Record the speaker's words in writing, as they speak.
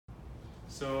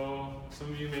So some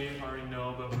of you may already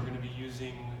know, but we're going to be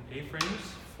using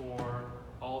A-frames for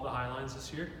all the high lines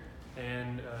this year,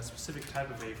 and a specific type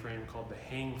of A-frame called the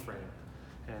hang frame.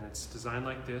 And it's designed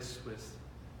like this with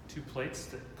two plates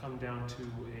that come down to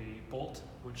a bolt,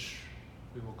 which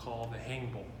we will call the hang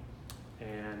bolt.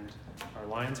 And our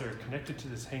lines are connected to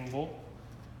this hang bolt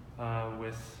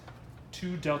with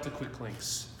two delta quick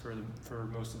links for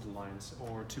most of the lines,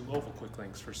 or two oval quick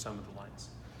links for some of the lines.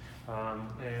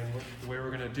 And the way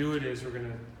we're going to do it is we're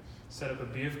going to set up a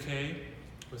BFK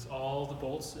with all the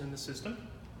bolts in the system,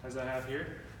 as I have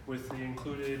here, with the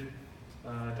included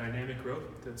dynamic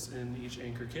rope that's in each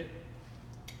anchor kit.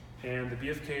 And the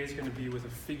BFK is going to be with a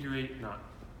figure 8 knot.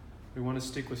 We want to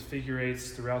stick with figure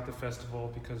 8s throughout the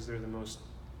festival because they're the most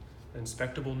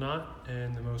inspectable knot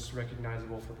and the most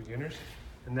recognizable for beginners.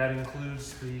 And that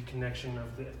includes the connection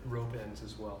of the rope ends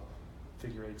as well.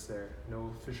 Figure 8s there,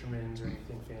 no fisherman's or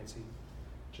anything fancy,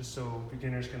 just so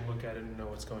beginners can look at it and know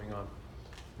what's going on.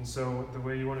 And so the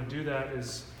way you want to do that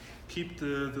is keep the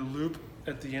loop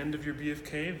at the end of your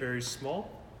BFK very small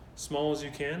as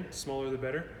you can, smaller the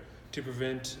better, to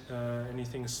prevent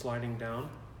anything sliding down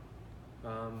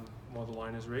while the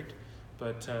line is rigged.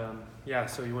 But yeah,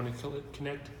 so you want to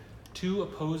connect two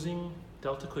opposing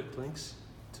delta quick links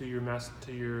to your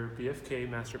BFK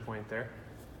master point there,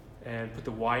 and put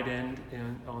the wide end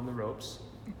on the ropes,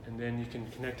 and then you can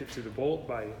connect it to the bolt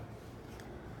by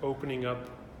opening up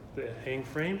the hang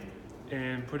frame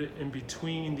and put it in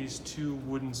between these two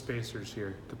wooden spacers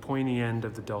here, the pointy end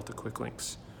of the delta quick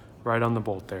links, right on the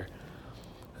bolt there.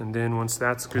 And then once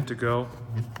that's good to go,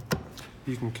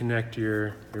 you can connect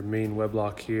your main web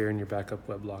lock here and your backup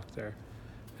web lock there,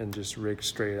 and just rig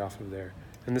straight off of there.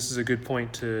 And this is a good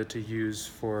point to use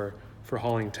for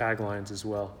hauling tag lines as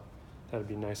well. That'd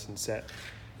be nice and set.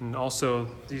 And also,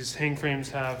 these hang frames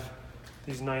have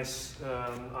these nice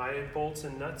eye bolts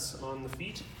and nuts on the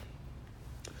feet.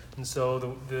 And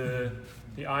so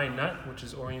the eye nut, which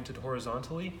is oriented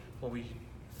horizontally, will be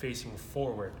facing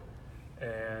forward.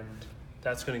 And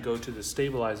that's going to go to the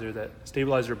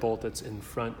stabilizer bolt that's in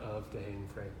front of the hang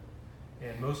frame.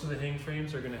 And most of the hang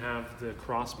frames are going to have the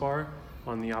crossbar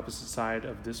on the opposite side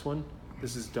of this one.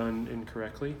 This is done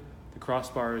incorrectly. The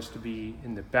crossbar is to be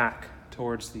in the back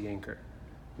towards the anchor,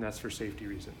 and that's for safety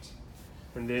reasons.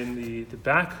 And then the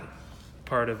back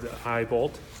part of the eye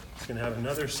bolt is going to have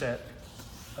another set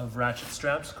of ratchet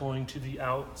straps going to the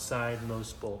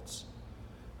outside-most bolts,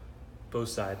 both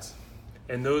sides.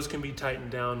 And those can be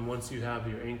tightened down once you have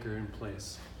your anchor in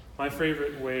place. My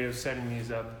favorite way of setting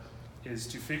these up is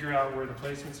to figure out where the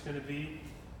placement's going to be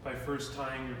by first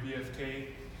tying your BFK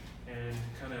and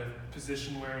kind of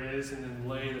position where it is, and then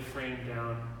lay the frame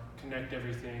down, connect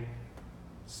everything,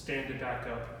 stand it back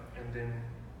up, and then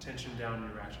tension down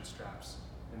your ratchet straps,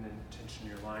 and then tension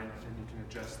your line, and you can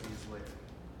adjust these later.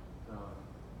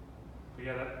 But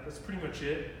yeah, that's pretty much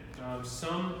it.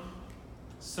 Some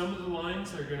of the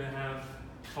lines are going to have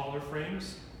taller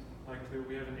frames, like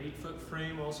we have an 8-foot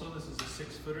frame also. This is a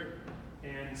 6-footer,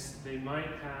 and they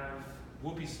might have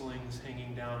whoopee slings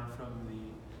hanging down from the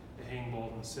hang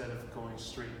bolt instead of going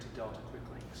straight to delta quick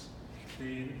links.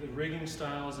 The rigging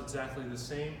style is exactly the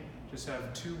same, just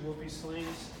have two whoopee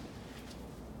slings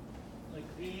like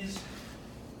these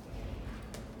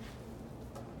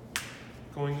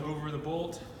going over the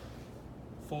bolt,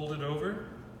 folded over,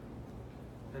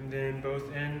 and then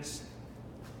both ends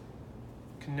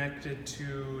connected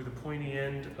to the pointy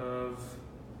end of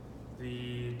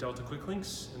the delta quick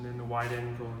links, and then the wide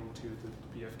end going to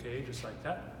the BFK, just like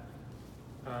that.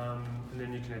 And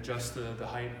then you can adjust the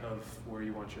height of where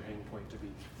you want your hang point to be.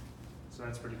 So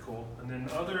that's pretty cool. And then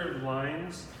other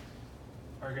lines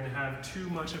are going to have too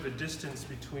much of a distance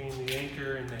between the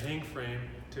anchor and the hang frame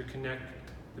to connect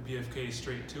the BFK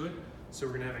straight to it. So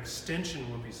we're going to have extension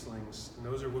whoopee slings, and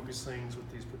those are whoopee slings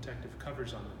with these protective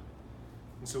covers on them.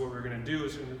 And so what we're going to do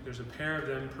is there's a pair of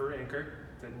them per anchor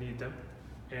that need them,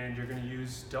 and you're going to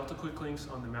use delta quick links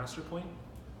on the master point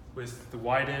with the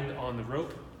wide end on the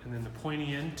rope, and then the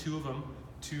pointy end, two of them,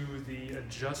 to the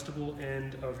adjustable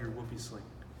end of your whoopee sling.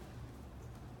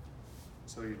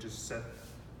 So you just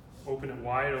open it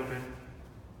wide open,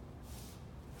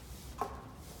 and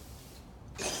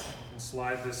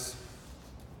slide this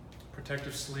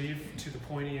protective sleeve to the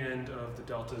pointy end of the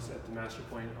deltas at the master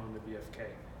point on the BFK.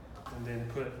 And then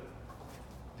put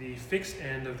the fixed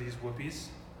end of these whoopies,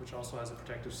 which also has a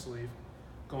protective sleeve,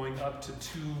 going up to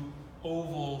two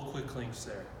oval quick links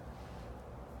there,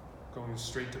 going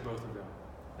straight to both of them.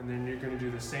 And then you're going to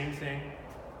do the same thing.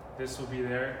 This will be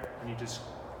there, and you just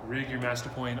rig your master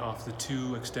point off the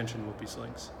two extension whoopee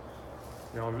slings.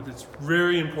 Now, it's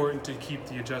very important to keep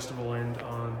the adjustable end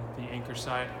on the anchor anchor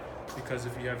side, because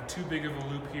if you have too big of a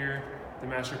loop here, the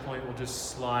master point will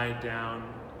just slide down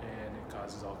and it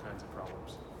causes all kinds of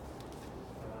problems.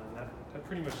 That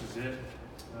pretty much is it.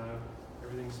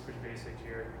 Everything's pretty basic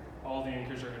here. All the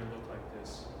anchors are going to look like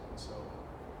this. And so,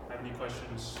 if you have any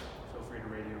questions, feel free to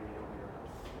radio me.